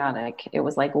very traumatic. It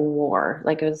was like a war.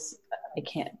 It was I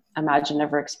can't imagine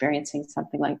ever experiencing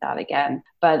something like that again.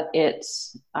 But it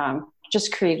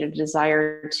just created a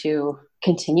desire to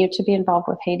continue to be involved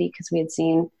with Haiti, because we had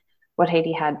seen what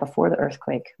Haiti had before the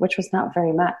earthquake, which was not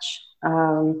very much.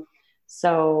 And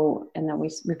then we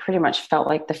pretty much felt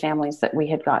like the families that we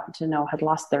had gotten to know had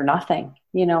lost their nothing,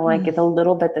 like the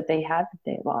little bit that they had,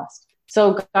 they lost.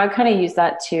 So God kind of used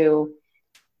that to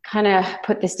kind of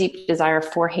put this deep desire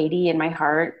for Haiti in my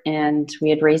heart. And we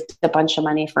had raised a bunch of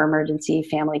money for emergency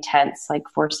family tents, like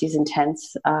 4-season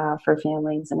tents for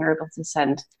families, and we were able to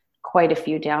send quite a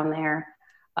few down there.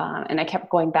 And I kept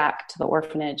going back to the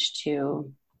orphanage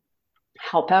to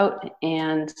help out.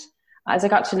 And as I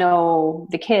got to know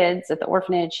the kids at the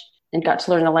orphanage and got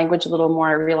to learn the language a little more,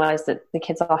 I realized that the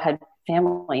kids all had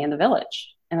family in the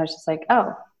village. And I was just like,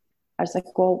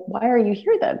 well, why are you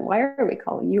here then? Why are we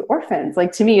calling you orphans?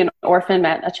 Like, to me, an orphan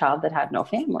meant a child that had no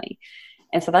family.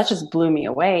 And so that just blew me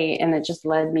away. And it just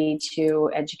led me to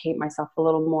educate myself a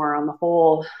little more on the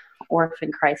whole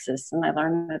orphan crisis. And I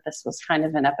learned that this was kind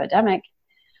of an epidemic,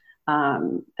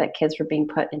 that kids were being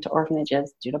put into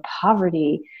orphanages due to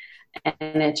poverty.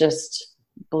 And it just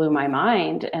blew my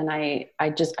mind. And I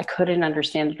couldn't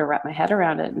understand it or wrap my head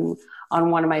around it. And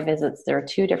on one of my visits, there were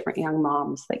 2 different young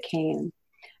moms that came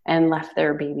and left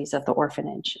their babies at the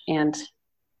orphanage. And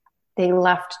they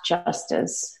left just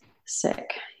as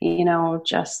sick,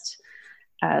 just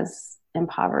as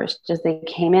impoverished as they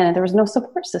came in. And there was no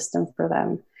support system for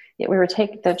them. Yet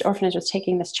the orphanage was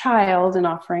taking this child and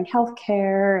offering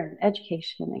healthcare and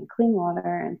education and clean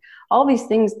water and all these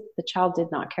things the child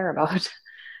did not care about.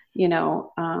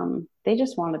 They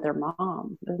just wanted their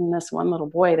mom. And this one little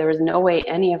boy, there was no way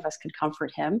any of us could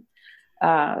comfort him.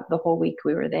 The whole week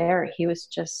we were there, he was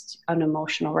just an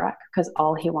emotional wreck because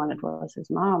all he wanted was his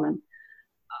mom. And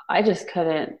I just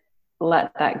couldn't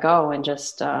let that go. And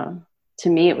just, to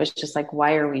me, it was just like,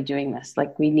 why are we doing this?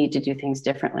 Like, we need to do things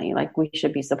differently. Like, we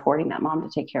should be supporting that mom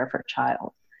to take care of her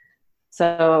child.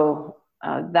 So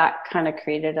that kind of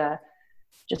created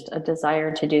just a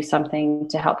desire to do something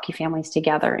to help keep families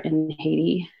together in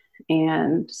Haiti.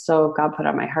 And so God put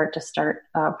on my heart to start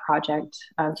a project,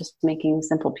 just making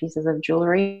simple pieces of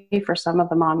jewelry for some of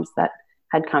the moms that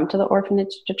had come to the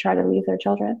orphanage to try to leave their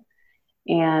children.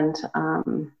 And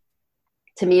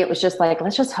to me, it was just like,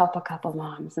 let's just help a couple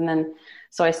moms. And then,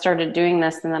 so I started doing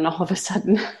this, and then all of a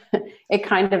sudden it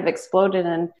kind of exploded,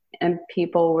 and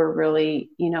people were really,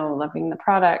 loving the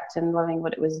product and loving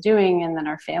what it was doing. And then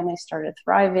our family started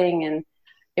thriving, and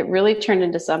it really turned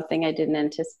into something I didn't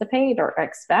anticipate or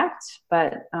expect.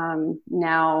 But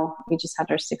now we just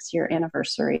had our 6-year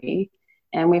anniversary,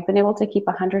 and we've been able to keep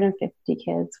 150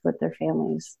 kids with their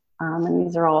families. And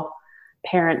these are all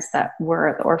parents that were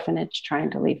at the orphanage trying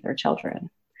to leave their children.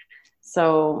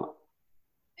 So,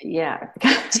 yeah.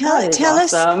 Tell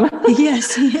awesome. us,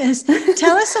 yes.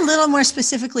 Tell us a little more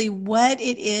specifically what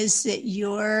it is that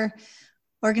your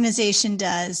organization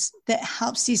does that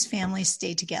helps these families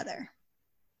stay together.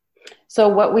 So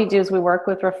what we do is we work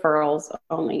with referrals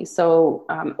only. So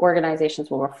organizations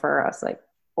will refer us, like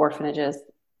orphanages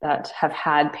that have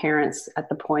had parents at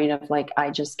the point of like,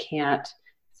 I just can't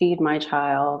feed my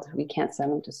child. We can't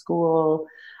send them to school.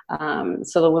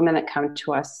 So the women that come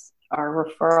to us are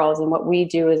referrals. And what we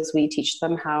do is we teach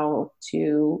them how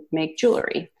to make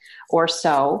jewelry or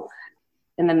sew.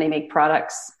 And then they make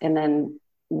products, and then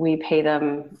we pay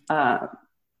them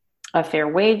a fair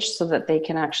wage so that they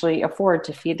can actually afford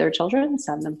to feed their children,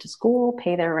 send them to school,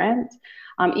 pay their rent.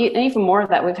 Even more of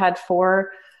that, we've had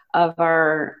 4 of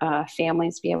our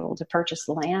families be able to purchase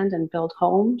land and build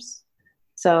homes.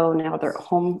 So now they're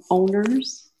home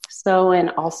owners. So, and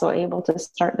also able to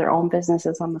start their own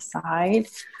businesses on the side,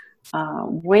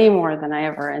 way more than I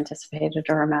ever anticipated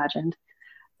or imagined.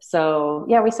 So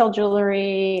yeah, we sell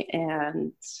jewelry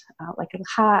and like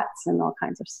hats and all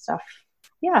kinds of stuff.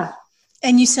 Yeah.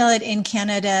 And you sell it in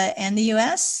Canada and the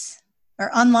US,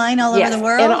 or online all over the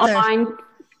world? And online.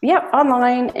 Yep,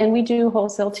 online. And we do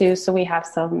wholesale too. So we have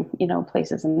some,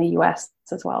 places in the US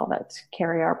as well that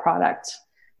carry our product.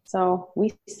 So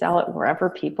we sell it wherever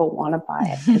people want to buy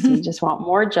it, because we just want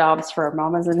more jobs for our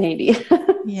mamas in Haiti.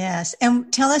 Yes.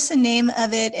 And tell us the name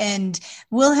of it, and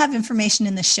we'll have information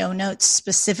in the show notes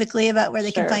specifically about where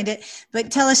they can find it.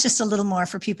 But tell us just a little more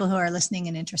for people who are listening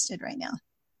and interested right now.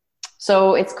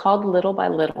 So it's called Little by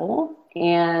Little.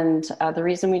 And the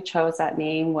reason we chose that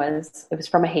name was, it was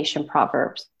from a Haitian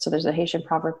proverb. So there's a Haitian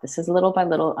proverb that says, little by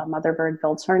little, a mother bird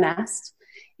builds her nest.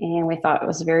 And we thought it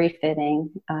was very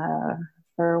fitting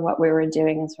for what we were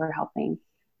doing, as we're helping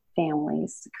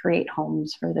families create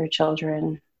homes for their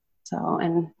children. So,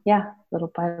 and yeah,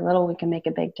 little by little, we can make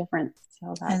a big difference.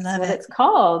 So that's what it's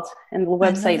called. And the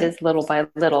website is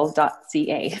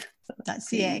littlebylittle.ca. So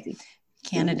 .ca.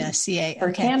 Canada, CA. For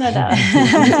okay. Canada.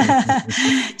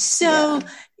 So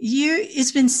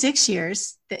it's been 6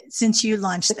 years since you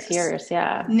launched 6 this. years,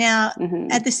 yeah. Now,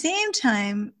 at the same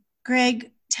time,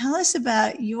 Greg, tell us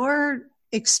about your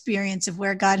experience of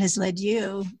where God has led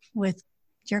you with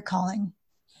your calling.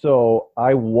 So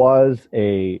I was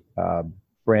a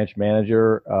branch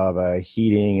manager of a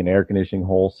heating and air conditioning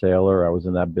wholesaler. I was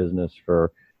in that business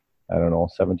for,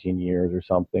 17 years or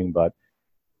something. But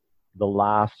the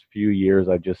last few years,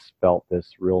 I just felt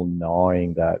this real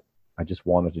gnawing that I just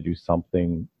wanted to do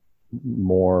something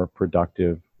more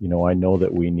productive. I know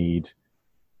that we need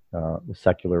the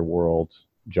secular world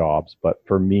jobs, but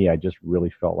for me, I just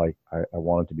really felt like I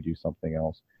wanted to do something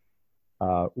else.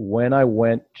 When I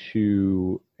went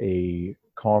to a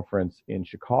conference in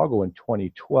Chicago in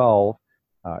 2012,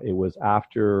 it was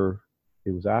after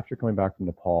coming back from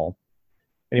Nepal.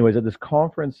 Anyways, at this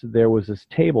conference, there was this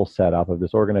table set up of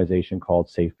this organization called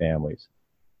Safe Families,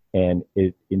 and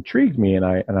it intrigued me. And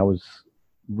I was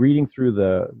reading through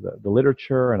the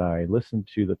literature, and I listened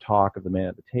to the talk of the man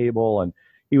at the table, and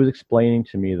he was explaining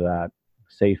to me that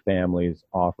Safe Families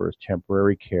offers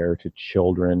temporary care to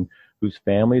children whose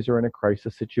families are in a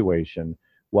crisis situation,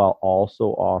 while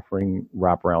also offering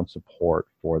wraparound support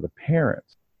for the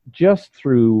parents. Just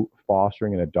through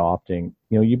fostering and adopting,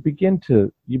 you begin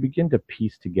to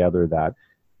piece together that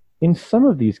in some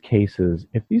of these cases,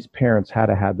 if these parents had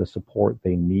had the support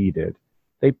they needed,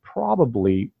 they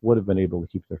probably would have been able to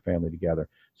keep their family together.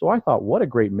 So I thought, what a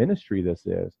great ministry this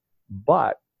is.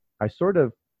 But I sort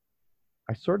of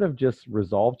just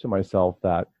resolved to myself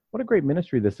that what a great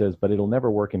ministry this is, but it'll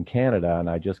never work in Canada. And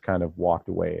I just kind of walked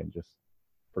away and just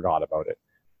forgot about it.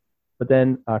 But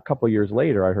then a couple of years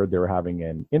later, I heard they were having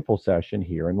an info session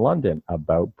here in London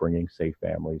about bringing Safe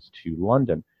Families to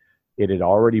London. It had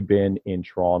already been in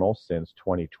Toronto since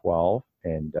 2012,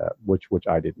 and which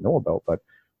I didn't know about. But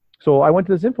so I went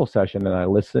to this info session and I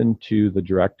listened to the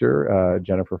director,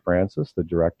 Jennifer Francis, the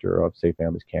director of Safe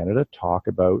Families Canada, talk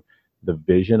about the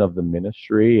vision of the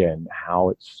ministry and how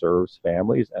it serves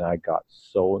families. And I got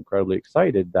so incredibly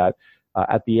excited that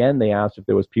at the end, they asked if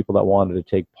there was people that wanted to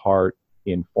take part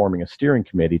in forming a steering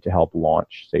committee to help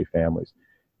launch Safe Families.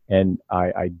 And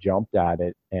I jumped at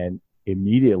it and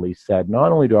immediately said,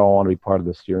 not only do I want to be part of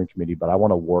the steering committee, but I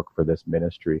want to work for this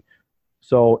ministry.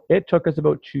 So it took us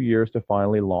about 2 years to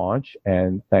finally launch.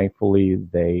 And thankfully,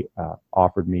 they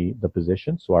offered me the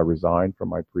position. So I resigned from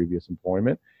my previous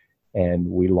employment. And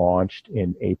we launched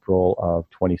in April of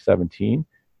 2017.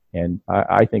 And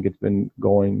I think it's been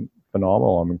going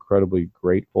phenomenal. I'm incredibly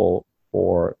grateful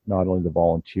for not only the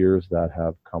volunteers that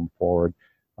have come forward,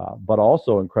 but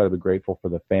also incredibly grateful for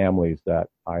the families that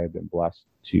I have been blessed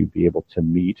to be able to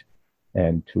meet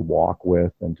and to walk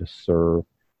with and to serve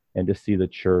and to see the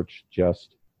church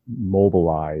just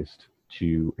mobilized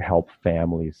to help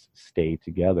families stay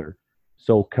together.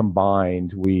 So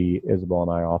combined, Isabel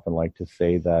and I often like to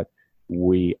say that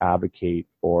we advocate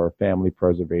for family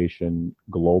preservation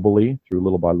globally through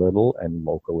Little by Little and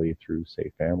locally through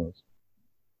Safe Families.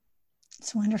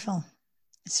 It's wonderful.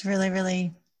 It's really,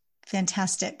 really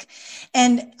fantastic.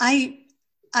 And I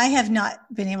have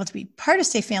not been able to be part of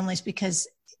Safe Families because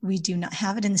we do not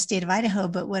have it in the state of Idaho.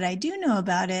 But what I do know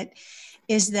about it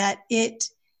is that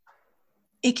it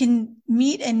can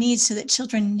meet a need so that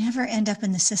children never end up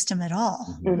in the system at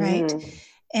all, right?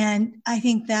 And I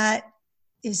think that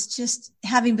is just,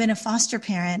 having been a foster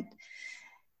parent,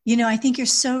 I think you're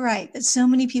so right that so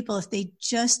many people, if they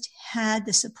just had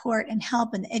the support and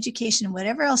help and the education and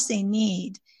whatever else they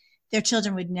need, their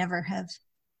children would never have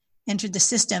entered the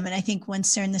system. And I think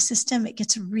once they're in the system, it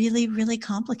gets really, really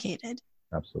complicated.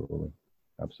 Absolutely.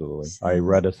 So, I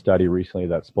read a study recently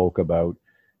that spoke about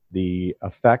the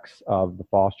effects of the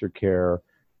foster care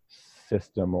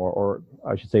system, or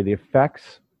I should say the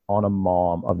effects on a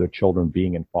mom of their children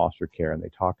being in foster care. And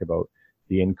they talk about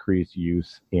the increased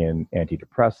use in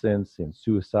antidepressants, in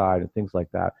suicide, and things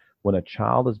like that. When a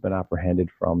child has been apprehended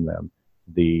from them,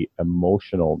 the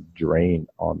emotional drain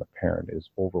on the parent is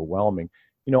overwhelming.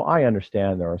 I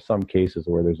understand there are some cases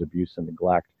where there's abuse and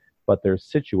neglect, but there's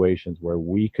situations where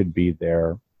we could be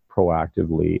there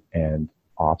proactively and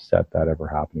offset that ever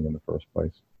happening in the first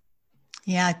place.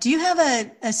 Yeah. Do you have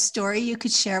a story you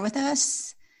could share with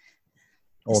us?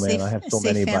 Oh man, I have so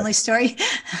many. Family story.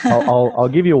 I'll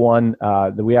give you one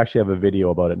that we actually have a video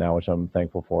about it now, which I'm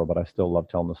thankful for. But I still love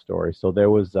telling the story. So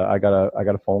there was I got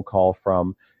a phone call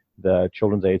from the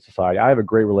Children's Aid Society. I have a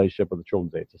great relationship with the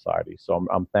Children's Aid Society, so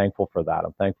I'm thankful for that.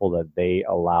 I'm thankful that they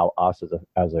allow us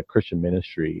as a Christian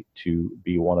ministry to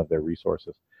be one of their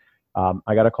resources.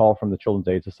 I got a call from the Children's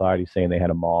Aid Society saying they had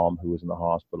a mom who was in the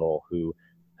hospital who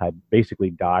had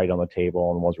basically died on the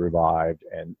table and was revived,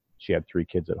 and she had 3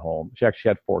 kids at home. She actually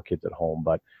had 4 kids at home,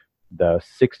 but the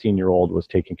 16-year-old was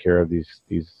taking care of these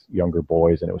younger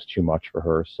boys, and it was too much for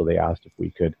her. So they asked if we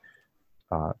could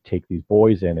take these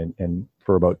boys in and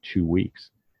for about 2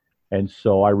 weeks. And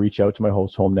so I reach out to my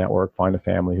host home network, find a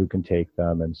family who can take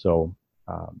them. And so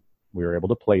we were able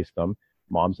to place them.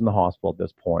 Mom's in the hospital at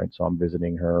this point, so I'm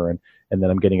visiting her, and then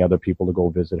I'm getting other people to go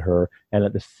visit her. And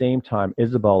at the same time,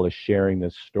 Isabel is sharing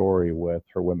this story with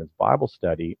her women's Bible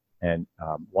study. And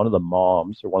one of the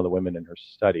moms, or one of the women in her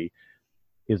study,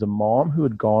 is a mom who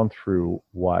had gone through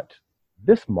what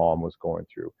this mom was going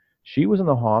through. She was in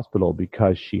the hospital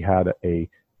because she had a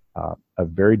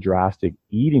very drastic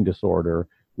eating disorder,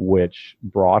 which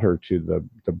brought her to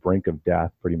the brink of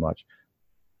death, pretty much.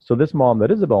 So this mom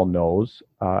that Isabel knows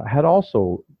had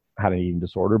also had an eating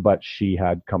disorder, but she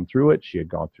had come through it. She had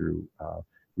gone through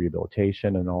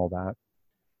rehabilitation and all that.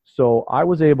 So I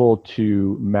was able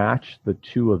to match the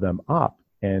two of them up.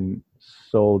 And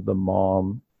so the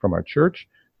mom from our church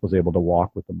was able to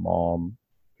walk with the mom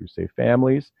through Safe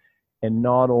Families and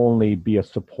not only be a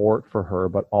support for her,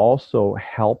 but also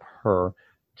help her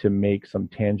to make some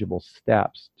tangible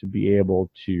steps to be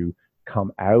able to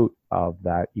come out of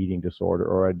that eating disorder,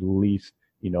 or at least,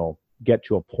 get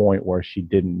to a point where she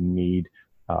didn't need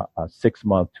a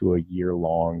 6-month to a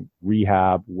year-long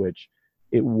rehab, which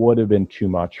it would have been too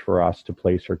much for us to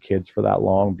place her kids for that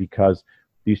long, because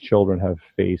these children have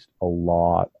faced a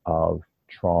lot of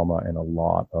trauma and a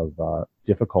lot of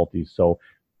difficulties. So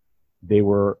they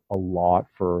were a lot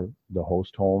for the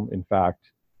host home. In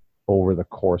fact, over the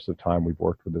course of time we've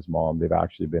worked with this mom, they've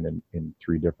actually been in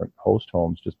 3 different host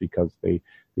homes, just because they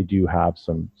do have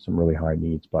some really high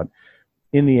needs. But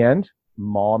in the end,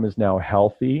 mom is now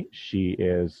healthy. She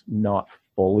is not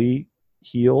fully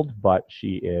healed, but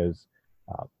she is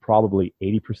probably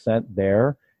 80%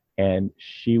 there. And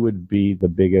she would be the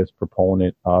biggest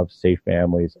proponent of Safe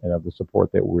Families and of the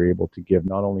support that we're able to give,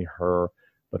 not only her,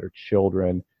 but her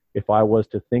children. If I was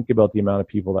to think about the amount of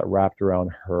people that wrapped around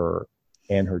her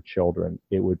and her children,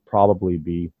 it would probably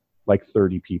be like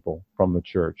 30 people from the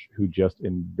church who just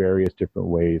in various different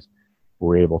ways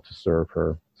were able to serve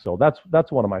her. So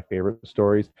that's one of my favorite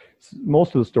stories.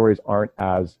 Most of the stories aren't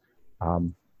as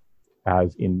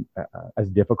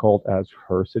difficult as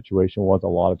her situation was. A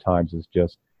lot of times it's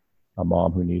just a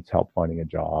mom who needs help finding a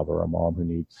job, or a mom who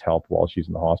needs help while she's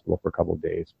in the hospital for a couple of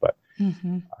days. But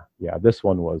this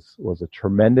one was a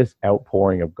tremendous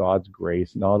outpouring of God's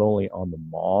grace, not only on the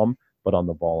mom, but on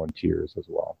the volunteers as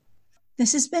well.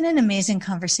 This has been an amazing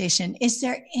conversation. Is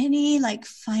there any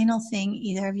final thing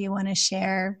either of you want to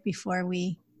share before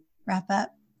we wrap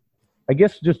up? I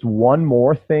guess just one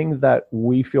more thing that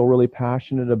we feel really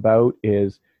passionate about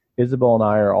is Isabel and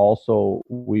I are also,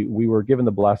 we were given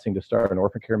the blessing to start an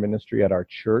orphan care ministry at our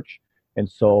church. And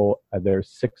so there's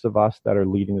 6 of us that are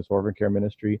leading this orphan care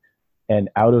ministry. And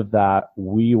out of that,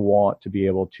 we want to be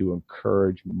able to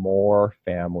encourage more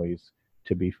families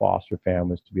to be foster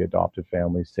families, to be adoptive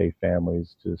families, safe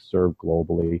families, to serve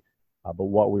globally. But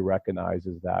what we recognize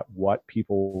is that what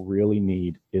people really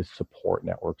need is support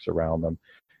networks around them.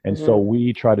 And so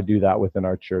we try to do that within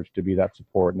our church, to be that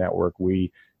support network.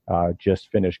 We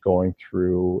just finished going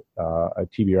through a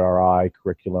TBRI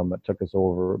curriculum that took us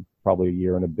over probably a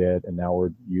year and a bit, and now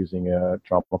we're using a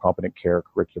trauma competent care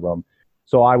curriculum.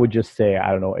 So I would just say,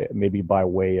 I don't know, maybe by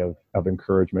way of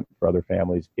encouragement for other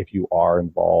families, if you are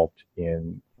involved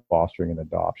in fostering and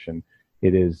adoption,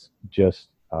 it is just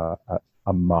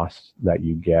a must that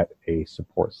you get a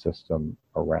support system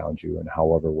around you in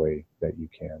however way that you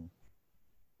can.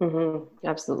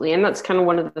 Absolutely. And that's kind of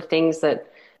one of the things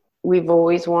that we've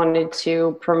always wanted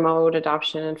to promote,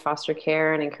 adoption and foster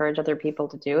care, and encourage other people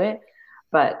to do it.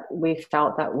 But we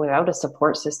felt that without a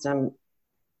support system,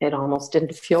 it almost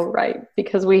didn't feel right,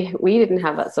 because we didn't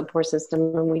have that support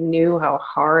system, and we knew how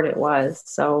hard it was.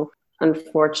 So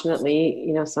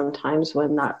unfortunately, sometimes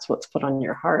when that's what's put on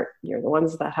your heart, you're the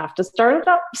ones that have to start it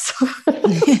up.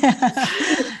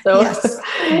 So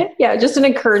just an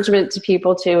encouragement to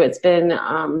people too. It's been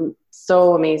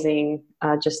so amazing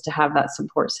just to have that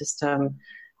support system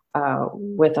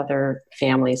with other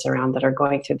families around that are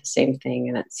going through the same thing.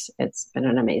 And it's been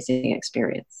an amazing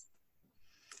experience.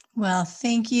 Well,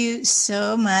 thank you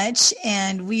so much.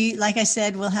 And we, like I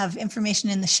said, we'll have information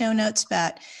in the show notes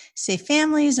about Safe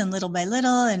Families and Little by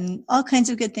Little and all kinds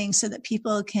of good things so that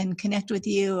people can connect with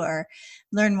you or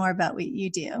learn more about what you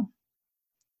do.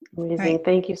 Amazing. Right.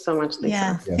 Thank you so much, Lisa.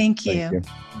 Yeah, thank you.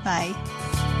 Bye.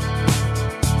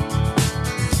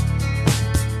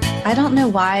 I don't know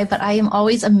why, but I am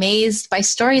always amazed by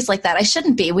stories like that. I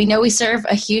shouldn't be. We know we serve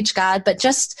a huge God, but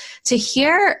just to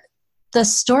hear the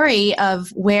story of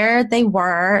where they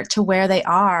were to where they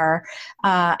are,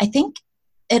 I think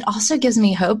it also gives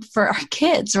me hope for our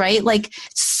kids, right? Like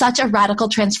such a radical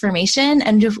transformation.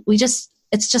 And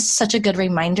it's just such a good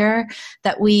reminder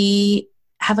that we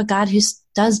have a God who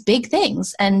does big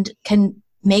things and can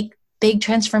make big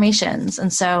transformations.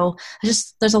 And so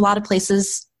there's a lot of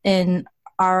places in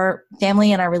our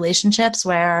family and our relationships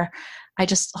where I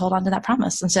just hold on to that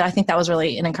promise. And so I think that was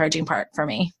really an encouraging part for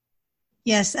me.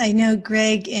 Yes, I know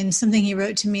Greg, in something he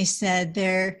wrote to me, said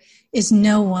there is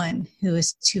no one who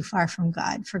is too far from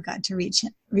God for God to reach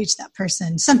that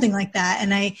person, something like that.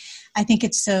 And I think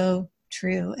it's so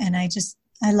true. And I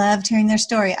loved hearing their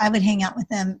story. I would hang out with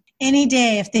them any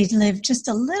day if they lived just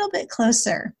a little bit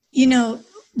closer. You know,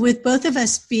 with both of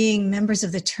us being members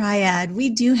of the Triad,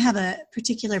 we do have a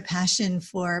particular passion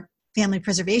for family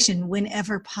preservation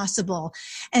whenever possible.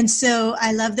 And so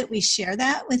I love that we share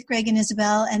that with Greg and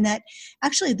Isabel, and that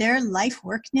actually their life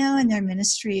work now and their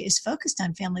ministry is focused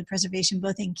on family preservation,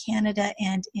 both in Canada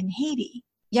and in Haiti.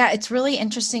 Yeah, it's really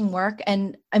interesting work.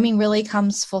 And I mean, really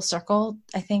comes full circle,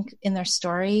 I think, in their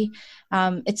story.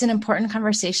 It's an important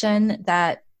conversation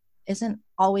that isn't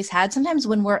always had. Sometimes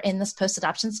when we're in this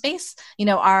post-adoption space, you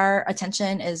know, our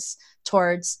attention is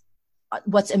towards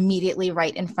what's immediately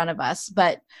right in front of us.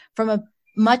 But from a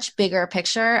much bigger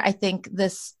picture, I think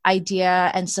this idea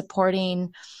and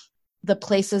supporting the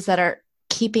places that are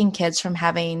keeping kids from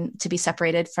having to be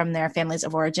separated from their families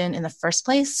of origin in the first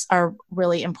place are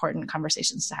really important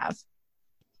conversations to have.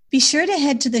 Be sure to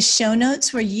head to the show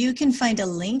notes where you can find a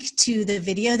link to the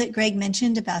video that Greg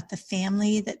mentioned about the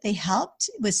family that they helped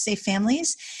with Safe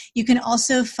Families. You can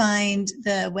also find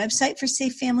the website for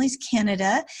Safe Families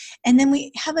Canada. And then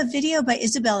we have a video by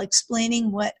Isabel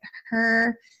explaining what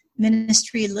her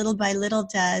ministry Little by Little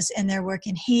does and their work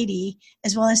in Haiti,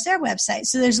 as well as their website.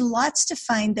 So there's lots to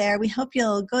find there. We hope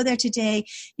you'll go there today.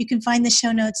 You can find the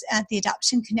show notes at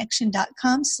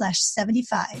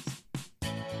theadoptionconnection.com/75.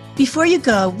 Before you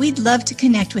go, we'd love to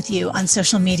connect with you on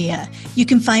social media. You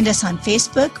can find us on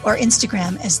Facebook or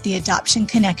Instagram as The Adoption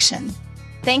Connection.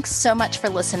 Thanks so much for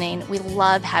listening. We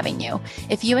love having you.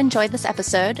 If you enjoyed this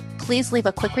episode, please leave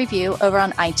a quick review over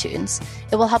on iTunes.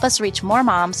 It will help us reach more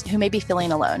moms who may be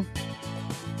feeling alone.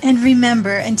 And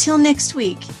remember, until next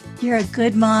week, you're a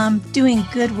good mom doing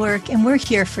good work, and we're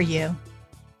here for you.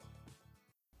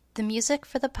 The music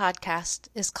for the podcast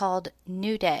is called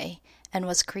New Day and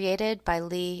was created by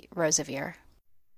Lee Rosevier.